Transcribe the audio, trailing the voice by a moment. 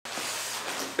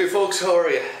Hey folks, how are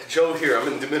you? Joe here. I'm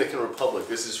in the Dominican Republic.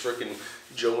 This is freaking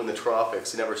Joe in the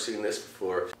tropics. Never seen this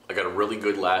before. I got a really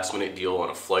good last minute deal on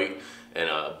a flight and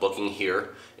a booking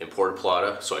here in Puerto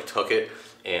Plata, so I took it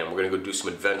and we're gonna go do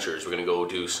some adventures. We're gonna go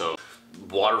do some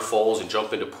waterfalls and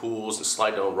jump into pools and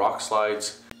slide down rock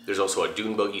slides. There's also a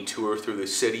dune buggy tour through the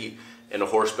city and a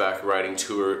horseback riding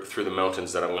tour through the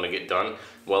mountains that I'm gonna get done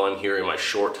while I'm here in my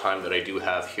short time that I do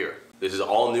have here. This is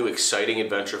all new, exciting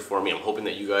adventure for me. I'm hoping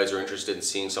that you guys are interested in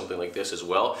seeing something like this as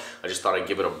well. I just thought I'd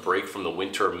give it a break from the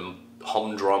winter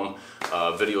humdrum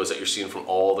videos that you're seeing from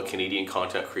all the Canadian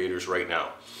content creators right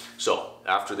now. So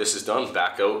after this is done,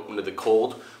 back out into the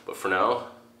cold. But for now,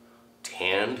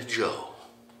 tanned Joe.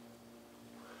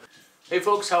 Hey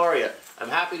folks, how are you? I'm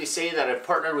happy to say that I've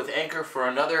partnered with Anker for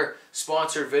another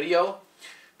sponsored video.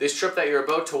 This trip that you're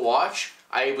about to watch,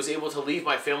 I was able to leave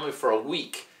my family for a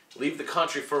week. Leave the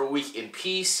country for a week in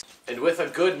peace and with a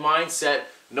good mindset,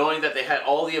 knowing that they had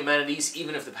all the amenities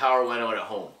even if the power went out at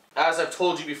home. As I've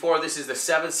told you before, this is the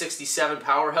 767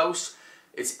 Powerhouse.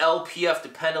 It's LPF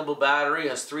dependable battery,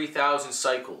 has 3,000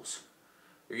 cycles.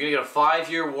 You're gonna get a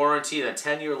 5-year warranty and a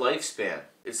 10-year lifespan.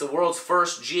 It's the world's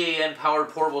first GAN powered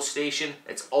portable station.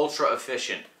 It's ultra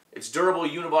efficient. It's durable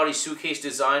unibody suitcase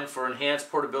design for enhanced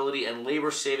portability and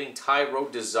labor-saving tie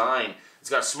rope design. It's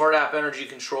got smart app energy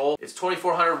control. It's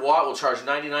 2400 watt, will charge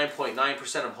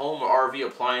 99.9% of home or RV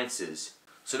appliances.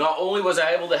 So not only was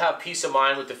I able to have peace of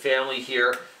mind with the family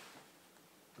here,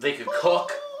 they could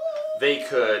cook, they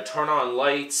could turn on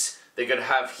lights, they could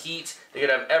have heat, they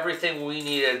could have everything we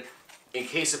needed in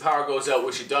case the power goes out,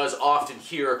 which it does often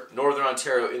here, Northern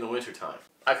Ontario in the wintertime.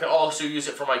 I could also use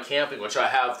it for my camping, which I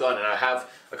have done, and I have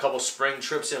a couple spring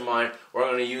trips in mind where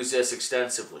I'm going to use this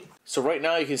extensively. So right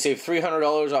now you can save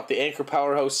 $300 off the Anker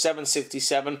Powerhouse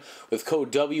 767 with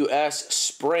code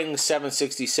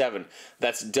WSSPRING767.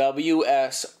 That's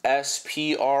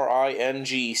WSSPRING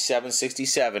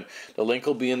 767. The link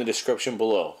will be in the description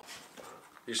below.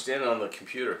 You're standing on the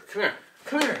computer. Come here.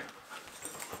 Come here.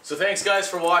 So thanks guys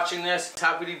for watching this.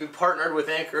 Happy to be partnered with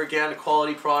Anker again.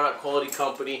 Quality product, quality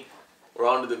company. We're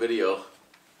on to the video.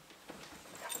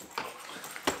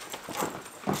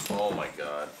 Oh my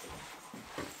god.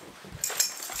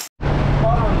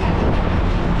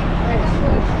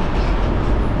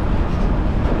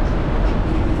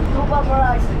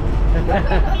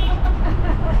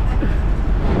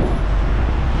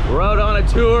 We're out on a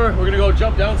tour. We're gonna go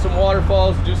jump down some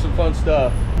waterfalls, do some fun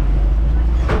stuff.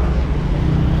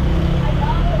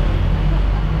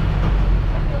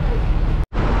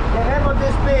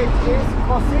 Is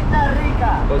Cosita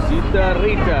Rica. Cosita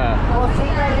Rica.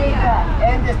 Cosita Rica.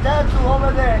 And the statue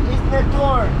over there is the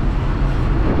tour.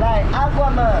 Like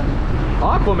Aquaman.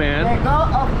 Aquaman? The god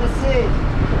of the sea.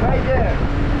 Right there.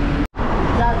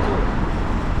 Statue.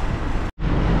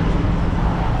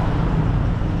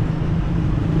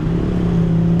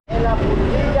 En la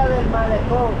puntilla del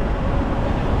malecón.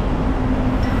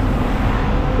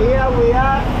 Here we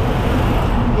are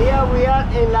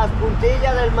en las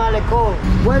puntillas del malecón.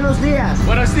 Buenos días.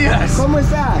 Buenos días. ¿Cómo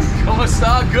estás? ¿Cómo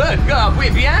está? Good. Good. Muy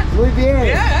bien. Muy bien.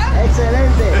 Yeah.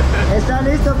 Excelente. ¿Estás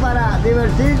listo para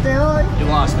divertirte hoy? You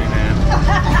lost me, man.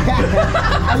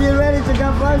 Are you ready to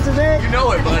have fun today? You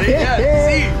know it, buddy. Yeah.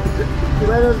 See.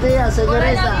 Buenos días,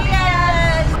 señorita. Buenos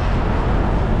días.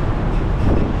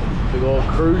 Big old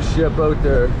cruise ship out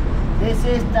there. This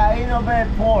is Taino Bay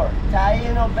Port.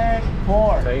 Taino Bay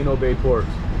Port. Taino Bay Port.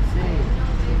 Sí.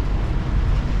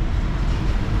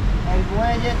 El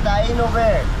muelle Taino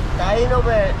Bay. Taino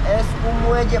Bay es un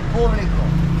muelle público.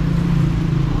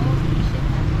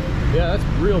 Yeah, that's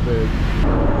real big.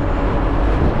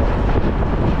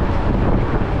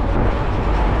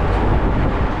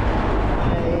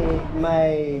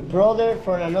 My brother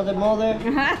from another mother,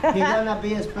 he's gonna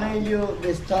be explaining you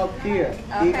the stuff here.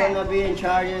 Okay. He's gonna be in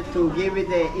charge to give you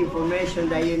the information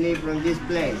that you need from this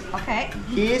place. Okay.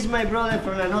 He is my brother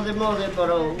from another mother, but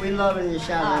we love each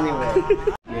other anyway.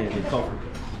 Yeah, the coffee.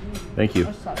 Thank you. I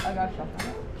got you.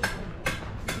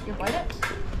 You bite it?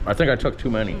 I think I took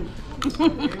too many.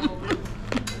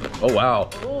 Oh wow.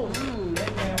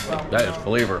 That is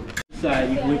flavor.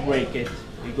 Side, if we break it,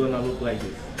 it's gonna look like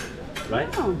this. Right?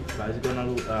 Oh. So it's gonna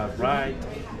look right,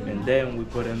 and then we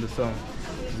put in the sun.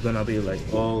 It's gonna be like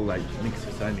all like mixed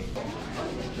beside me.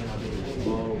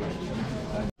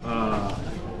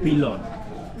 Pilon.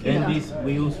 And this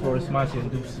we use for smashing.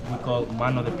 This we call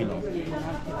mano de pilon.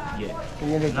 Yeah.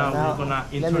 Now we're gonna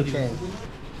introduce.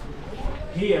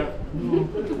 Here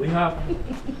we have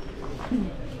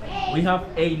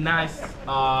a nice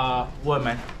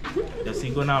woman that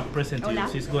she's gonna present to you.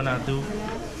 She's gonna do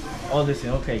All the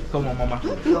same. Okay, come on, Mama.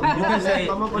 You can say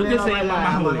Mama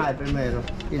Julia. Primero.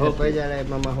 Y después ya la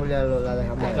Mama Julia la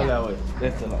dejamos.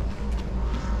 That's a lot.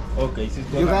 Okay,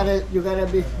 You gotta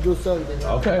do something.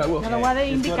 Okay, I will. Me lo voy a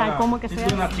indicar cómo que se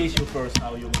She's gonna hace. teach you first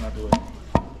how you're gonna do it.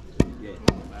 Yeah,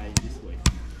 like this way.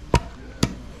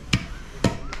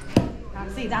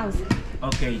 Así, dance.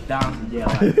 Okay, down. Yeah.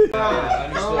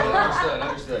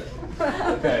 Understood.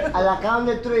 Okay. At the count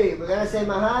of 3, we're gonna say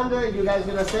Majando. You guys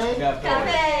gonna say?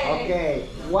 Café. Okay.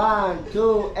 1,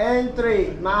 2, and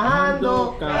 3.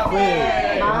 Majando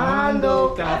Café.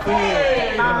 Majando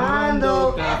Café.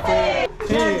 Majando Café.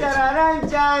 Chan chararan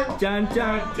chan. Chan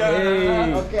chan.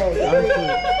 Hey. Okay.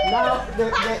 Now the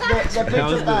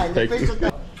picture time. The picture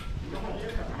time.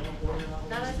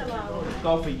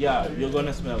 Coffee, yeah, you're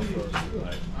gonna smell it first.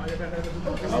 Right.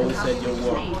 I will set your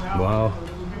work. Wow.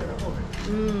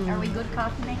 Are we good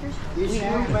coffee makers? You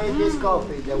should make this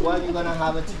coffee, the one you're gonna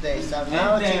have it today. So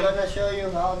now she's gonna show you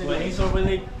how to When make it's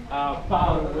already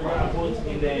powdered, we're gonna put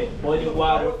in the boiling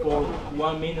water for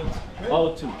 1 minute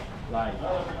or 2. Like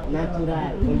natural,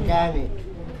 organic,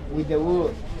 with the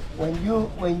wood. When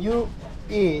you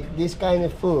eat this kind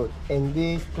of food in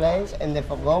this place and the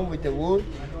fogón with the wood,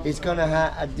 it's gonna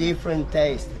have a different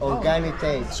taste, organic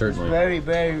taste. Certainly. Very,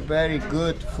 very, very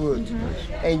good food.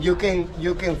 And you can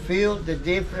feel the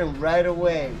difference right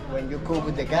away when you cook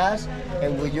with the gas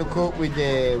and when you cook with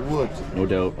the wood. No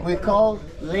doubt. We call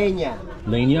leña.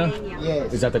 Leña?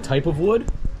 Yes. Is that the type of wood?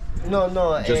 No,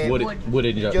 Just wood. Wood.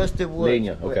 just the wood.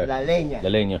 Leña. Okay. La leña. La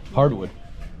leña. Hardwood.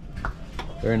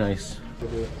 Very nice.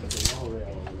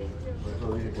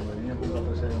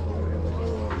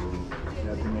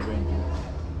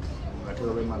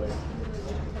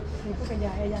 Porque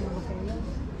ya ella no lo quería.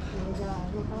 Ella no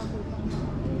estaba.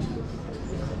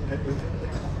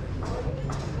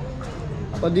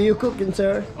 What are you cooking,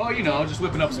 sir? Oh, you know, just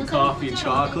whipping up some coffee and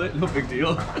chocolate. No big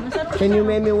deal. Can you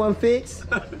make me one fish?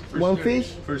 One sure.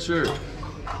 fish? For sure.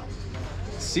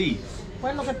 See,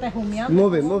 Pues lo que te humeando.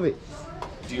 Move it.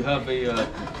 do you have a,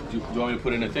 do you want me to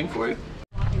put in a thing for you?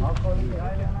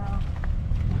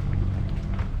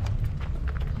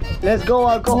 Let's go,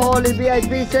 alcoholic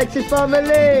VIP sexy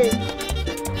family.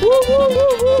 Woo, woo,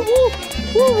 woo, woo, woo.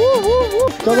 Woo, woo, woo, woo.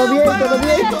 Todo bien. Todo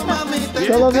bien.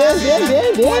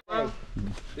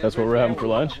 That's what we're having for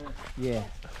lunch? Yeah.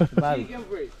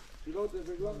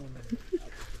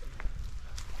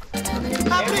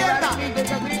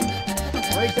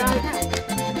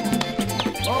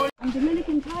 I'm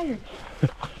Dominican tired.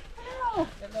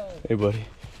 Hey, buddy.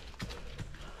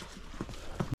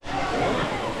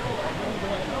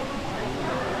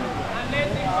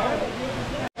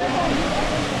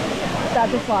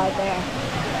 Satisfied there.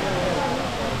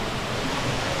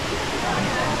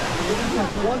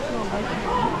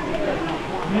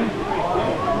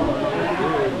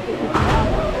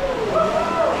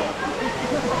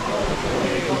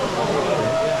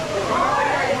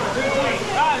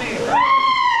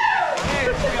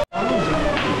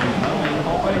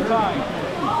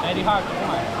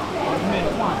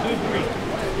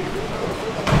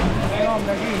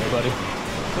 Buddy.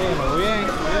 Muy bien.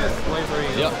 Wait for you.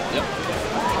 Yep.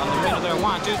 On the middle there.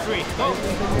 1, 2, 3. Go.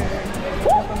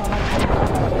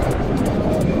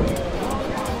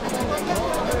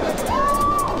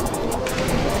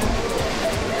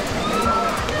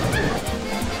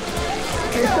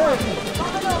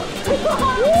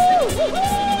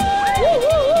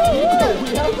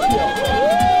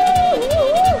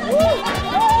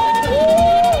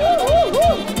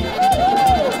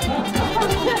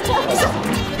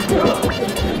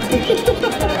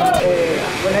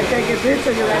 When I take a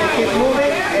picture, you gotta keep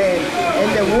moving, and in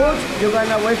the woods, you're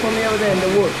gonna wait for me over there in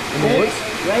the woods. In the woods?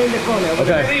 Right in the corner. over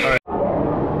there. Okay. All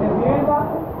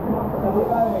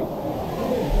right.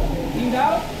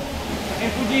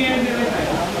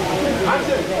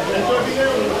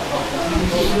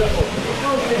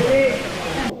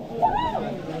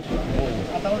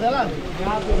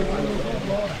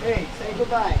 Hey, say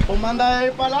goodbye. Pues manda a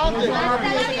ir para adelante.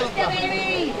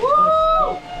 baby!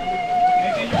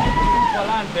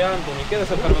 Adelante, Anthony.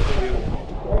 Quédese para contigo.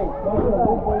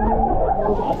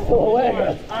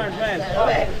 Iron Man.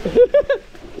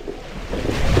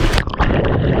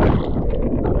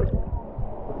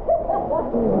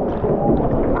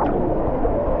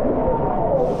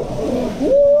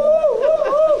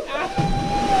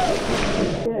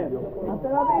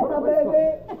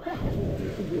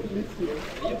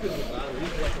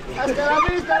 Hasta la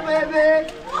vista, baby.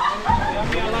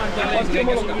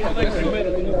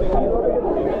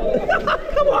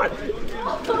 Come on.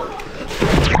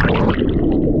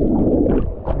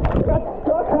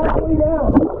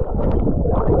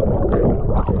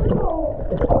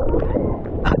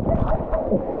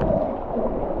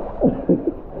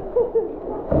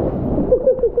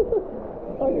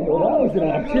 was an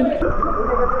option.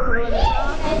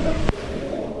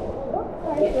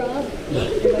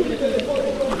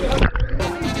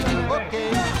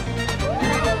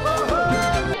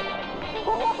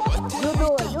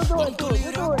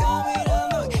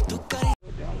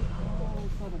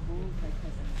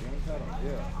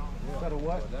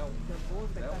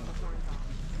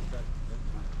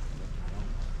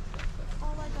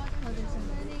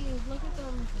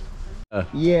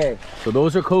 Yeah. So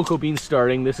those are cocoa beans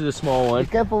starting. This is a small one. Be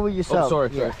careful with yourself. Oh, sorry,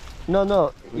 yeah. sorry. No,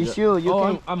 no. It's you. You Oh,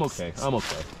 can. I'm okay. I'm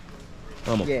okay.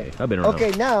 I'm okay. Yeah. I've been around.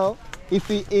 Okay, now if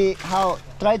we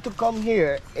try to come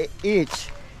here each.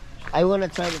 I wanna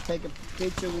try to take a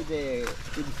picture with the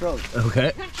frog.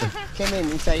 Okay. Come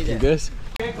in inside there. This?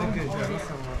 There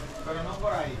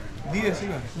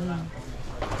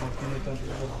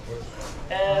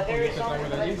is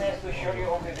only place to show you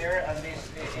over there, and this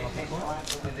is this one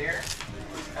over there.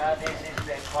 This is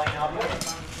the pineapple.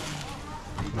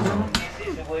 This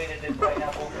is the way that the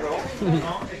pineapple grows.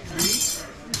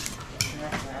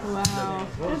 Wow.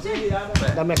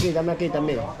 Dame aquí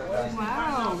también.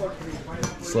 Wow.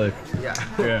 Slick. Yeah.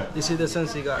 Yeah. This is the sun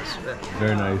cigars.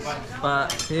 Very nice.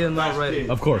 But here not ready.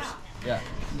 Of course. Yeah.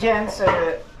 Jens,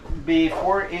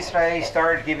 before Israel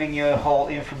start giving you whole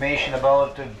information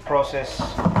about the process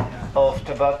of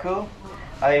tobacco,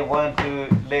 I want to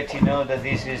let you know that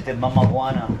this is the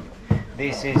mamajuana.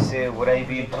 This is what I've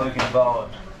been talking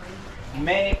about.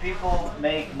 Many people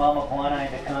make mamajuana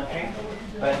in the country,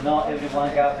 but not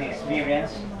everyone got the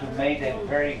experience to make a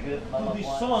very good The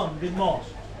mamajuana. sun the most.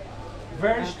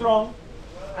 Very strong,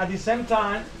 at the same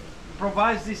time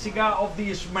provides the cigar of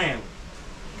the smell.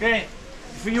 Okay?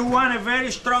 If you want a very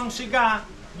strong cigar,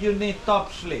 you need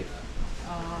top sleeve.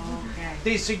 Oh, okay.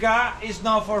 This cigar is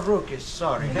not for rookies,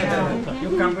 sorry.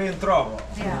 You can be in trouble.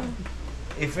 Yeah.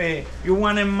 If you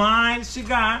want a mild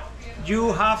cigar,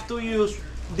 you have to use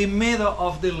the middle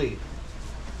of the lid.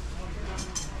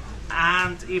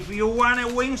 And if you want a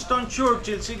Winston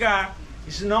Churchill cigar,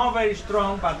 it's not very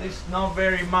strong, but it's not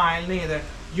very mild neither.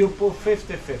 You put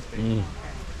 50-50.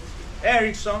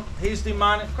 Erickson, he's the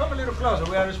man, come a little closer,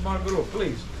 we are a small group,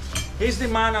 please. He's the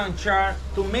man in charge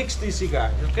to mix the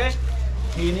cigars, okay?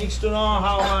 He needs to know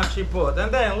how much he put.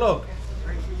 And then look,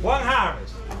 one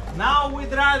harvest. Now we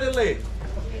dry the lid.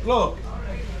 Look,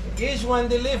 is when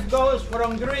the leaf goes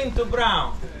from green to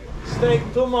brown. Take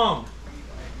 2 months.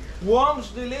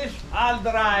 Once the leaves are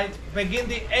dried, begin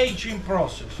the aging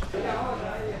process.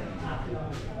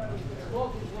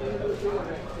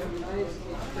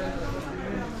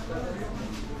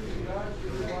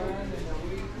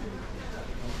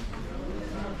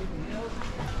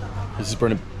 This has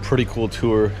been a pretty cool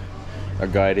tour. Our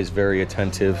guide is very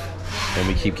attentive, and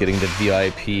we keep getting the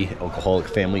VIP alcoholic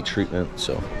family treatment,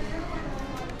 so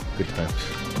good times.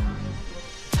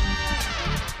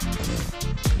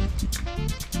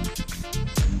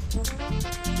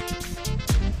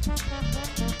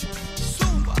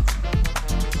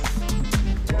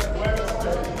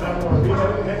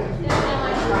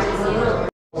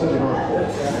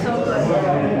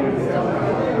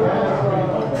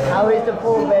 How is the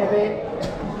food, baby?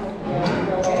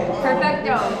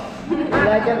 Perfecto. You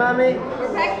like it, mommy?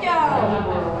 Perfecto.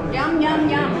 Yum, yum,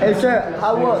 yum. Hey, sir,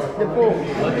 how was the food?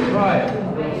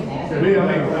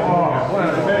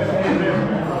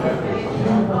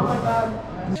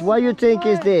 What you think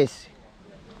is this?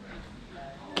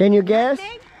 Can you guess?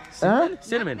 Huh?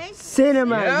 Cinnamon.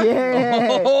 Cinnamon,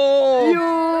 yeah. Oh! You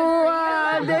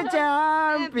are the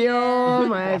champion,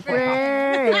 my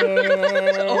friend.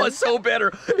 Oh, it's so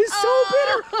bitter. It's so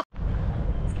bitter.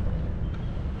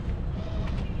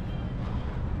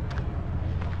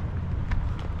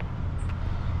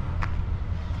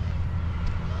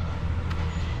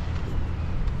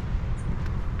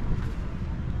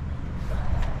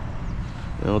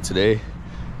 Well, today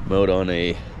I'm out on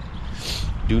a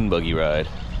dune buggy ride.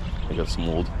 I got some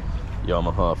old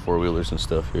Yamaha four-wheelers and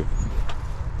stuff here.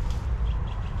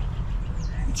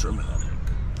 Dramatic.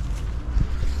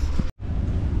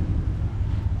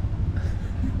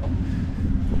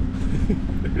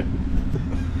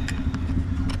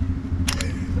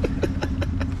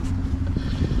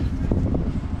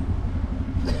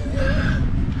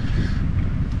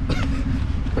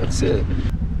 That's it.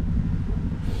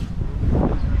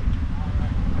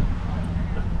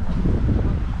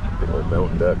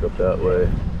 Mountain back up that way.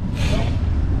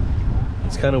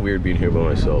 It's kind of weird being here by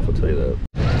myself, I'll tell you that.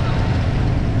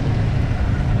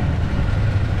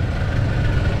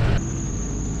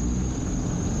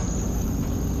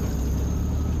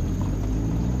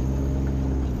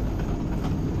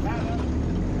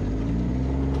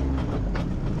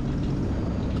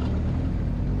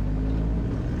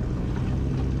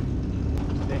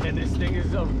 man, this thing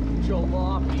is a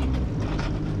jalopy.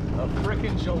 A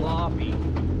frickin' jalopy.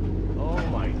 Oh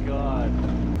my god.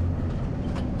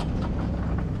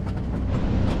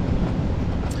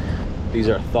 These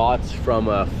are thoughts from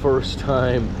a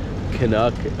first-time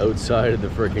Canuck outside of the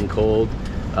frickin' cold.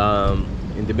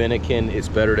 In Dominican, it's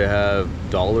better to have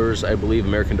dollars, I believe,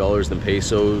 American dollars than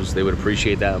pesos. They would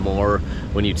appreciate that more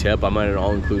when you tip. I'm at an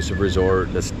all-inclusive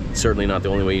resort. That's certainly not the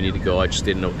only way you need to go. I just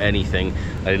didn't know anything.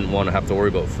 I didn't want to have to worry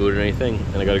about food or anything,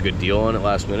 and I got a good deal on it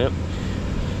last minute.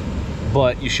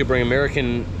 But you should bring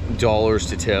American dollars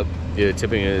to tip.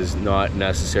 Tipping is not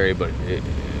necessary, but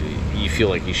you feel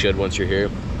like you should once you're here.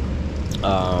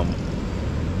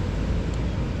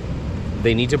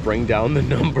 They need to bring down the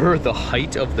number, the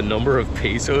height of the number of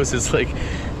pesos is like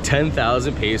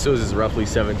 10,000 pesos is roughly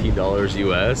 $17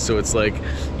 US. So it's like,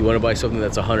 you want to buy something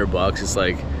that's $100, it's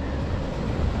like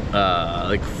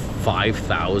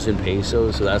 5,000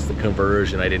 pesos. So that's the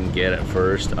conversion I didn't get at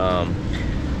first.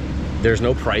 There's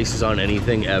no prices on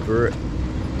anything ever,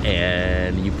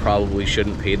 and you probably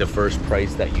shouldn't pay the first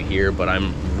price that you hear, but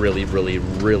I'm really, really,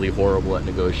 really horrible at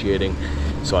negotiating,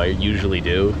 so I usually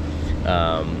do.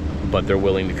 But they're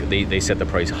willing to, they set the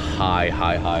price high,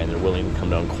 and they're willing to come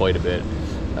down quite a bit.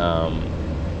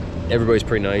 Everybody's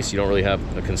pretty nice. You don't really have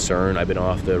a concern. I've been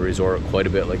off the resort quite a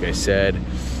bit, like I said.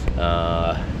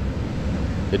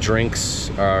 The drinks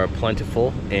are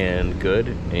plentiful and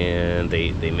good, and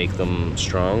they make them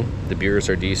strong. The beers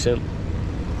are decent.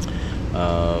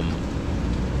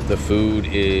 The food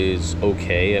is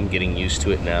okay. I'm getting used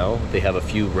to it now. They have a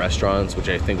few restaurants which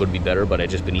I think would be better, but I've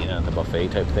just been eating at the buffet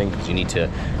type thing because you need to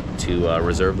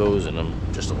reserve those, and I'm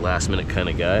just a last minute kind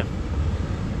of guy.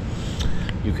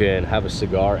 You can have a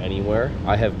cigar anywhere.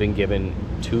 I have been given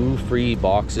 2 free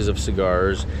boxes of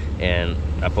cigars and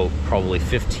about probably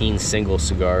 15 single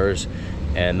cigars,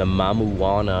 and the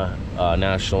Mamuana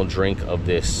national drink of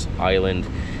this island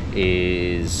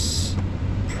is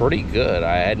pretty good.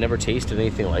 I had never tasted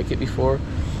anything like it before,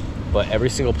 but every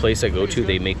single place I go to,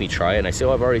 they make me try it, and I say,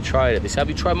 oh, I've already tried it. They say, have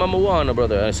you tried Mamuana,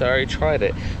 brother? And I say, I already tried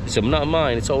it. They said, not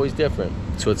mine, it's always different.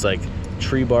 So it's like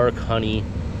tree bark, honey,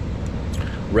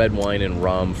 red wine, and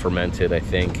rum fermented, I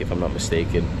think, if I'm not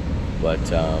mistaken. But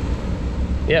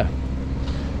yeah,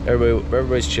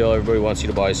 everybody's chill. Everybody wants you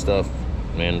to buy stuff,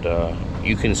 and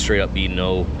you can straight up be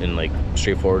no and like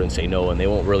straightforward and say no, and they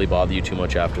won't really bother you too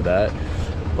much after that.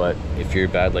 But if you're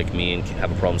bad like me and have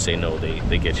a problem saying no,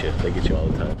 they get you. They get you all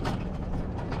the time.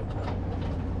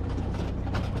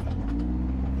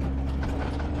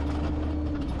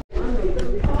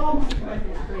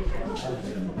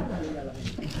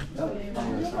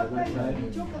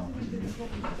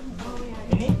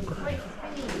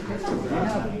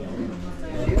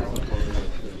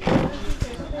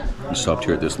 Stopped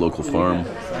here at this local farm,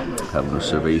 having a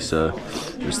cerveza.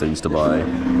 There's things to buy,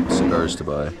 cigars to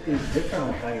buy.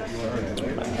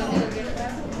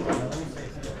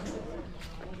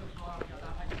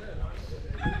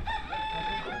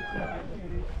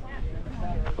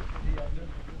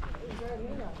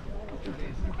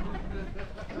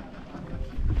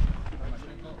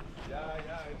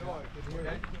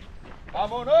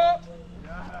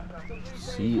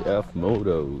 CF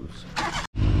Motos.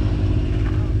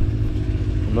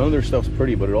 None of their stuff's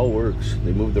pretty, but it all works.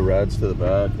 They move the rads to the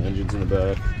back, the engines in the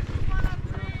back.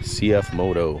 CF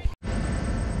Moto.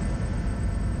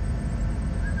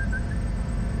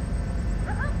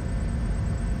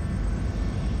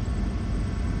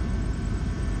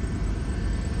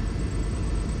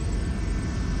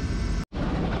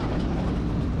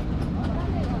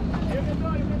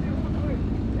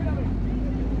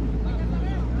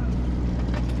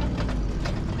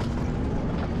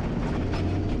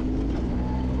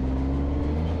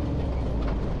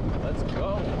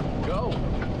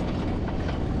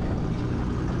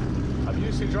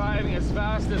 Driving as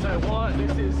fast as I want.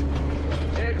 This is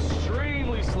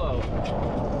extremely slow.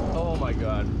 Oh my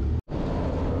god.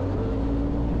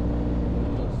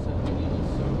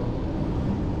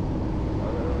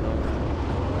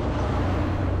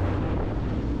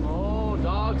 Oh,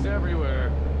 dogs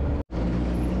everywhere.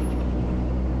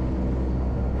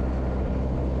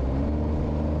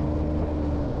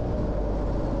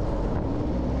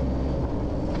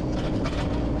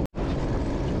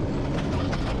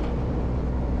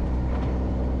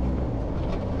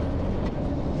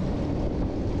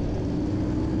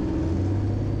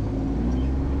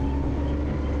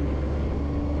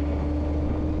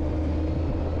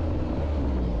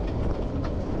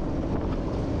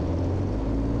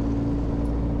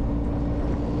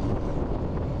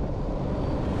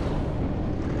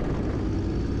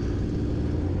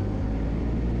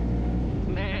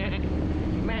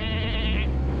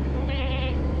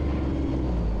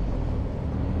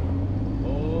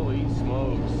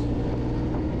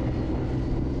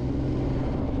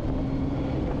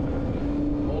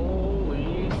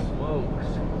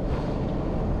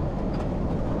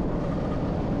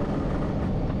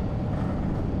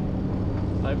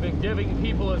 giving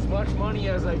people as much money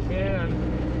as I can.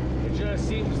 It just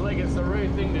seems like it's the right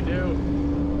thing to do.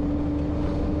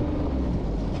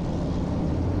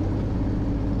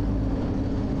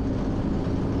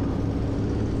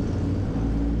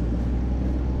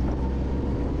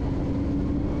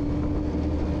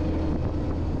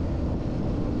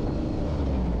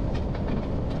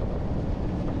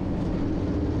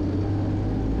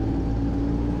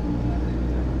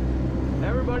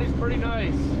 Everybody's pretty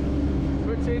nice.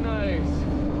 Pretty nice.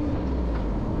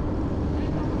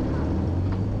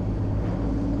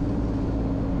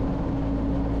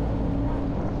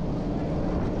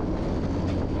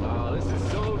 Wow, this is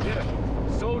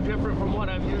so different from what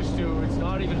I'm used to. It's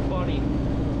not even funny.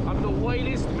 I'm the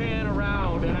whitest man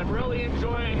around, and I'm really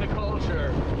enjoying the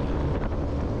culture.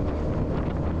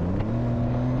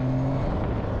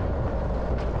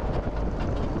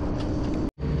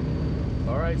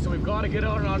 So we've got to get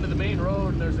out and onto the main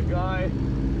road, and there's a guy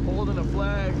holding a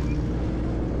flag.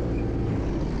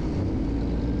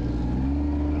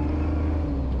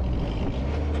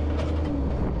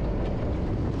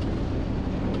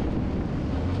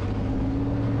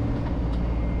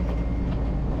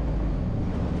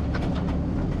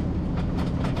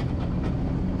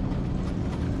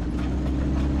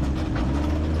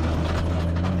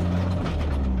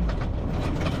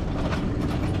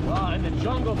 Wow, in the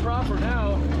jungle proper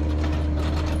now.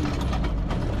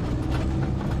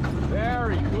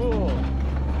 Very cool.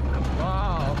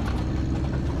 Wow.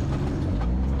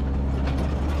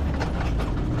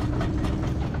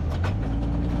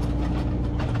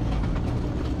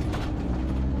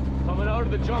 Coming out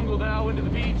of the jungle now into the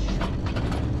beach.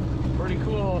 Pretty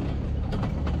cool.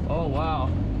 Oh, wow.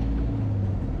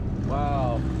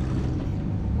 Wow.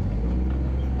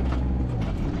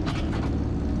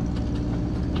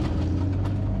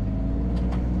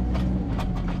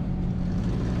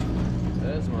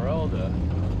 Esmeralda.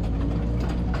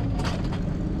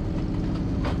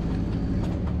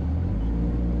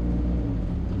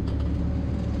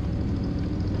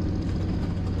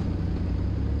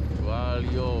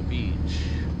 Valio Beach.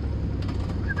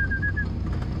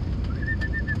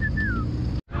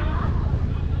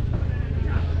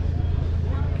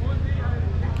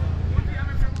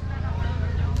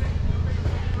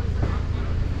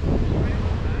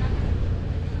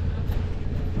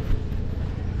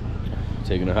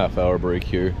 Taking a half-hour break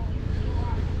here.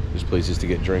 There's places to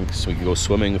get drinks. We can go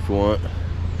swimming if we want.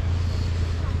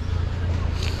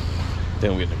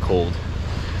 Then we're getting cold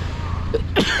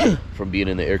from being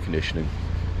in the air conditioning.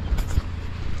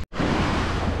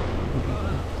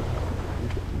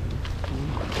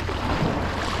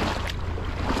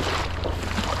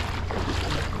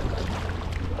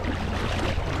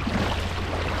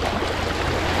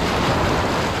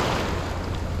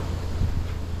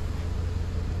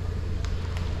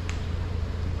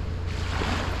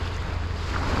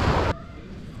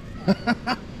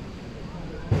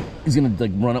 He's gonna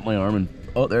like run up my arm and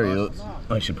oh, there he goes.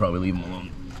 I should probably leave him alone.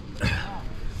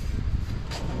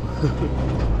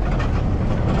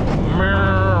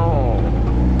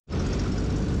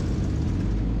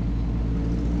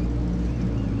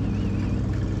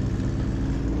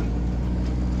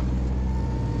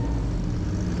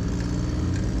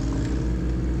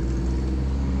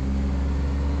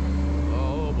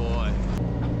 Oh boy.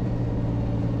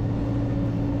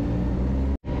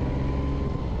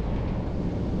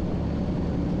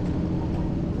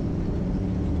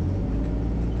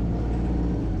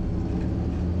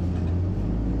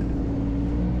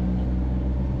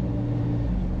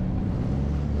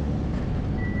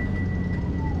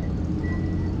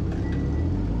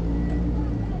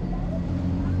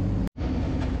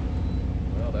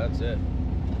 That's it.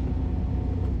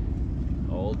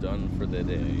 All done for the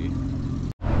day.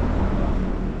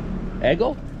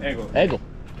 Ego? Ego.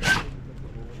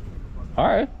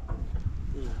 Alright.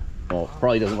 Oh,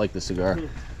 probably doesn't like the cigar.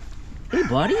 Hey,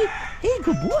 buddy. Hey,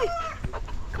 good boy.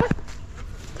 Come on.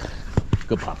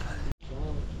 Good pup.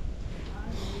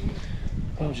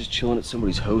 I'm just chilling at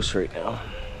somebody's house right now.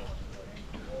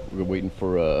 We're waiting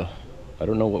for, I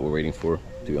don't know what we're waiting for,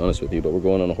 to be honest with you, but we're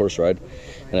going on a horse ride.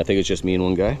 And I think it's just me and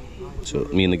one guy. So,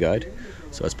 me and the guide.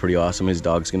 So that's pretty awesome. His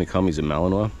dog's gonna come. He's a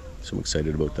Malinois. So I'm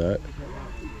excited about that.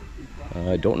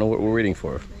 I don't know what we're waiting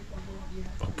for.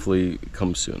 Hopefully it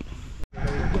comes soon.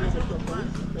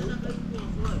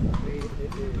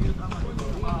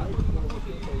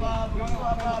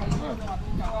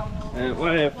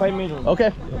 5 minutes.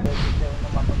 Okay.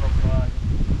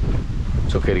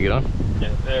 It's okay to get on?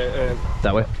 Yeah.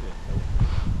 That way?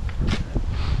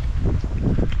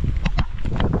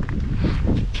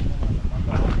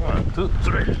 One, two,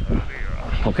 three.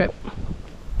 Okay.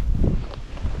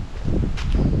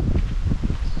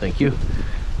 you.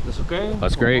 That's okay?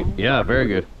 That's great. Yeah, very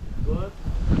good. Good?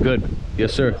 Good.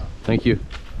 Yes, sir. Thank you.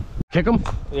 Kick them?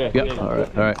 Yeah. Yeah. All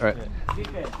right. All right. All right.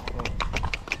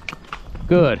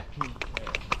 Good.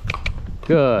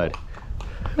 Good.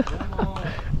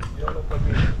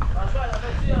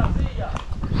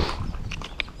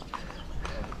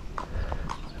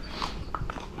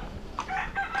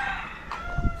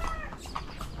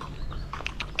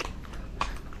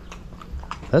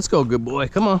 Let's go, good boy.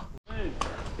 Come on.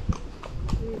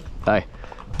 Hi.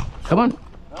 Come on.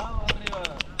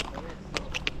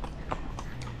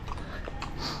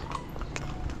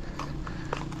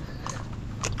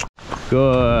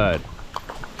 Good.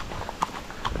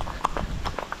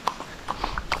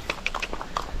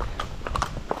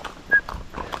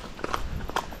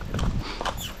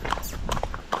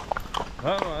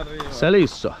 Vamos arriba. Se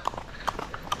listo.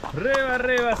 Arriba,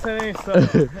 arriba, se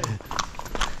listo.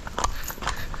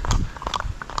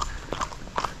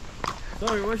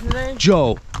 Sorry, what's your name?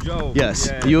 Joe. Joe. Yes.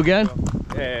 Yeah, You again?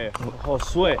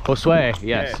 Josue. Josue. Yes.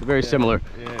 Yeah, Very yeah, similar.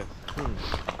 Yes.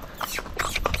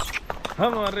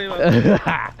 Vamos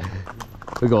arriba.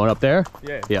 We're going up there?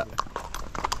 Yeah. Yeah.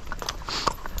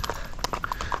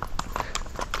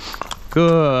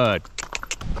 Good.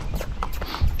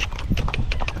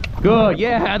 Good.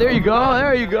 Yeah, there you go.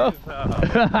 There you go.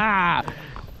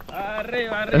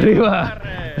 Arriba, Arriba.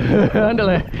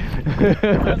 Ándale.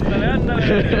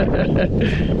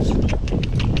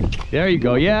 There you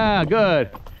go. Yeah, good.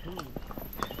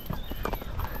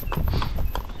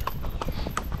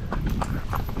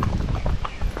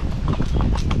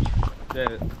 Yeah,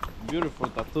 beautiful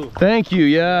tattoo. Thank you.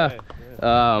 Yeah.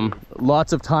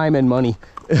 Lots of time and money.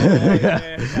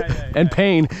 And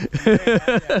pain.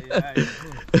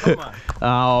 Come on.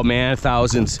 Oh man,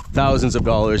 thousands of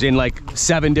dollars in like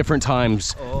 7 different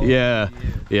times. Oh, yeah.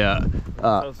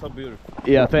 So beautiful.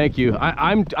 Yeah, thank you.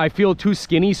 I feel too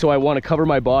skinny, so I want to cover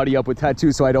my body up with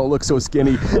tattoos so I don't look so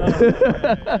skinny.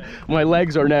 My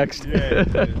legs are next.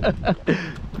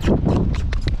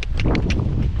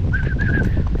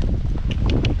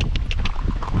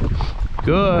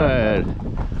 Good.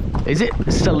 Is it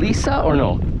Salisa or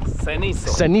no? Cenizo.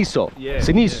 Cenizo. Yeah,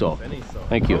 Cenizo. yeah, Cenizo.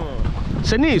 Thank you. Come on.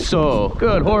 Cenizo.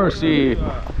 Good horsey.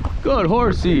 Good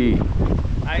horsey.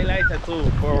 I like tattoo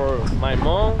for my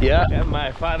mom. Yeah. And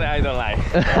my father I don't like.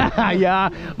 Yeah,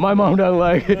 my mom doesn't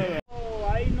like it.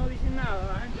 Ahí no dicen nada,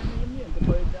 la gente no miente,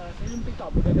 puede hacer un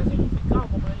picado, porque hay que hacer un picado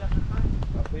para poner la campaña.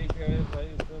 Así que eso ahí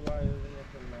usted va a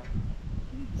hacer nada.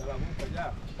 Se la busca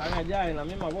allá. Están allá en la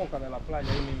misma boca de la playa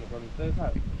ahí mismo, cuando usted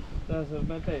sabe. Entonces se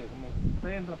mete, como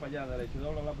usted entra para allá derecho,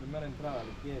 dobla la primera entrada a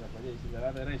la izquierda para allá y si le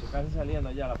da derecho, casi saliendo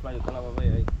allá a la playa, usted la va a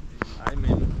ver ahí. Ahí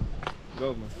mismo.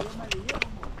 Go, man.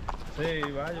 Sí,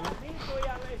 vaya.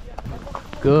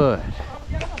 Good.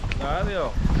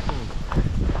 Adiós.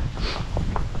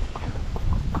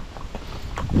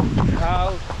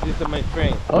 House is my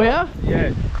friend. Oh yeah?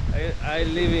 Yeah, I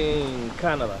live in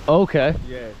Canada. Okay.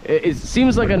 Yeah. It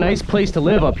seems like a nice place to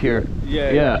live up here.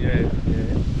 Yeah.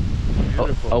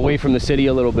 Beautiful. Away from the city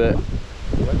a little bit.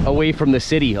 Away from the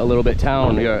city a little bit.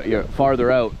 Town. You're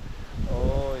farther out.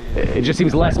 Oh yeah. It just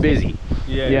seems less busy.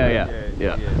 Yeah.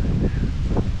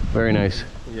 Very nice.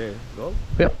 Yeah. Go.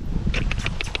 Yep.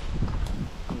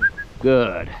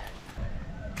 Good.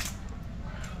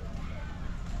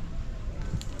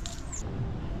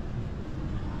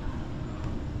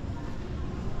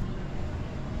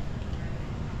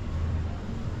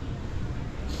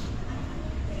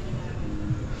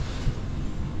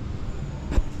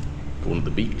 Going to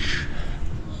the beach.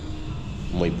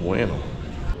 Muy bueno.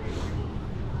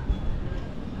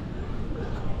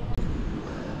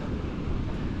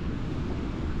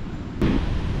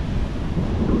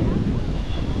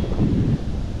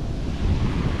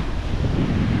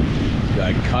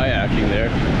 Guy kayaking there.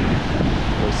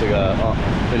 Looks like a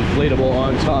inflatable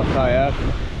on top kayak.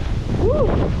 Woo!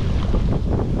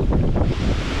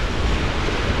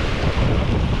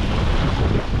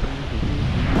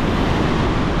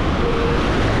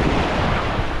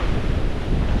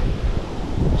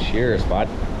 Cheers, bud.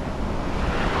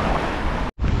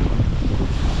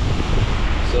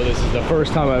 So this is the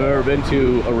first time I've ever been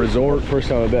to a resort, first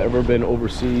time I've ever been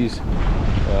overseas.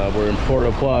 We're in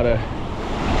Puerto Plata.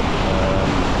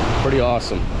 Pretty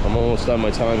awesome. I'm almost done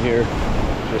my time here.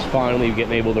 Just finally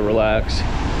getting able to relax.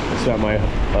 I spent my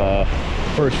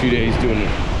first few days doing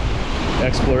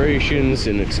explorations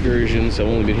and excursions. I've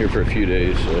only been here for a few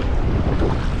days, so.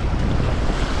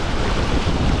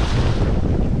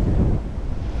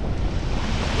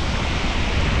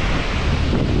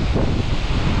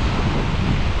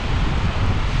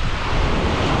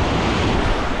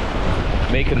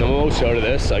 making the most out of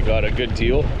this. I got a good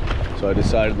deal, so I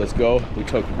decided let's go. We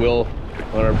took Will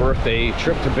on our birthday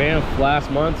trip to Banff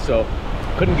last month, so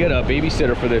couldn't get a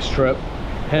babysitter for this trip,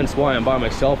 hence why I'm by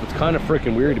myself. It's kind of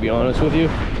freaking weird, to be honest with you.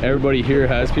 Everybody here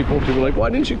has people are like, why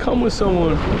didn't you come with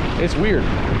someone? It's weird.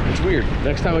 It's weird.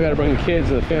 Next time I gotta bring the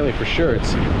kids and the family for sure.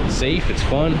 It's safe, it's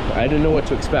fun. I didn't know what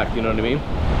to expect, you know what I mean?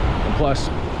 And plus,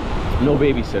 no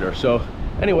babysitter. So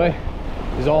anyway,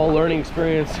 it's all a learning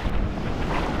experience.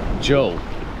 Joe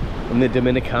in the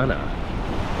Dominicana.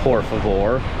 Por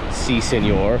favor, si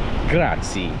senor,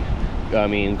 grazie. I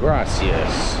mean,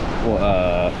 gracias.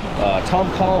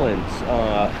 Tom Collins,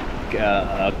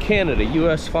 Canada,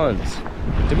 US funds,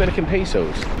 Dominican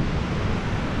pesos.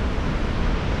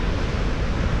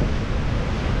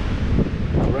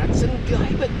 Grazie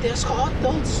des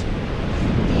hotels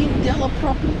in della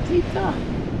proprietà.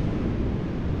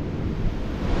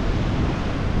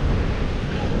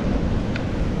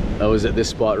 I was at this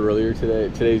spot earlier today.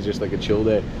 Today's just like a chill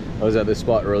day. I was at this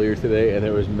spot earlier today and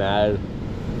there was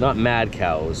not mad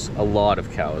cows, a lot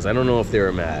of cows. I don't know if they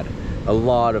were mad. A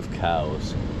lot of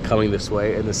cows coming this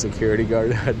way, and the security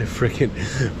guard had to freaking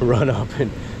run up and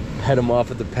head them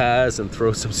off at the pass and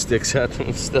throw some sticks at them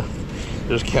and stuff.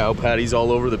 There's cow patties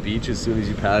all over the beach as soon as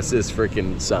you pass this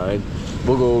freaking sign.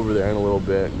 We'll go over there in a little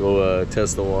bit, go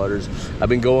test the waters. I've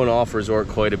been going off resort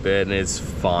quite a bit and it's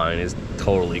fine. It's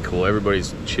totally cool.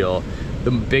 Everybody's chill.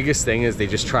 The biggest thing is they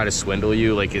just try to swindle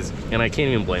you, and I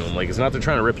can't even blame them. Like, it's not they're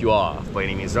trying to rip you off by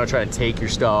any means. They're not trying to take your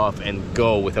stuff and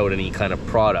go without any kind of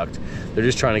product. They're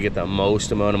just trying to get the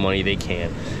most amount of money they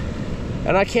can.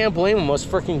 And I can't blame them. Us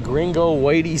freaking gringo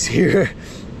whiteys here,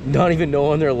 not even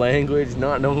knowing their language,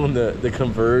 not knowing the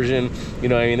conversion. You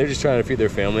know what I mean? They're just trying to feed their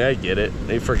family. I get it.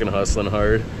 They freaking hustling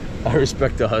hard. I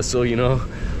respect the hustle, you know.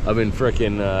 I've been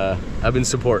freaking, I've been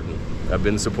supporting.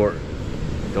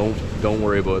 Don't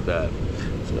worry about that.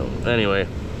 So anyway,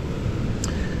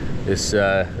 this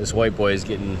white boy is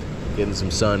getting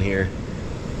some sun here.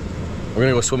 We're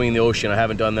gonna go swimming in the ocean. I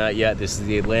haven't done that yet. This is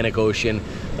the Atlantic Ocean,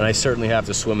 and I certainly have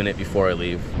to swim in it before I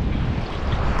leave.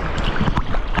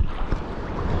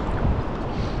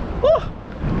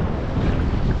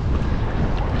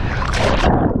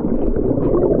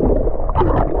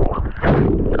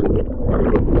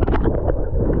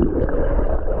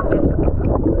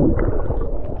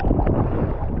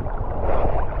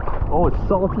 Oh, it's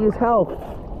salty as hell.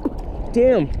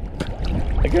 Damn.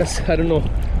 I guess, I don't know.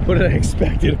 What did I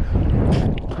expected?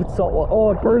 It's salt water.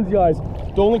 Oh, it burns the eyes.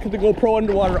 Don't look at the GoPro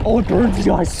underwater. Oh, it burns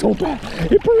the eyes so bad.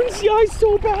 It burns the eyes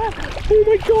so bad. Oh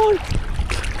my god.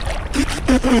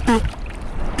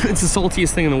 It's the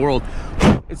saltiest thing in the world.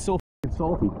 It's so f***ing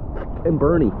salty and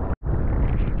burny.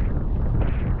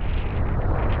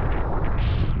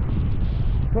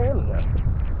 Canada.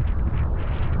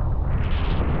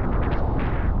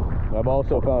 I've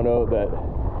also found out that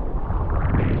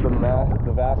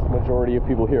the vast majority of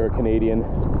people here are Canadian.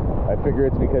 I figure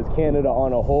it's because Canada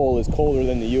on a whole is colder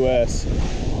than the US,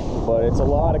 but it's a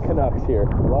lot of Canucks here,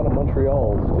 a lot of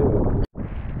Montreals too.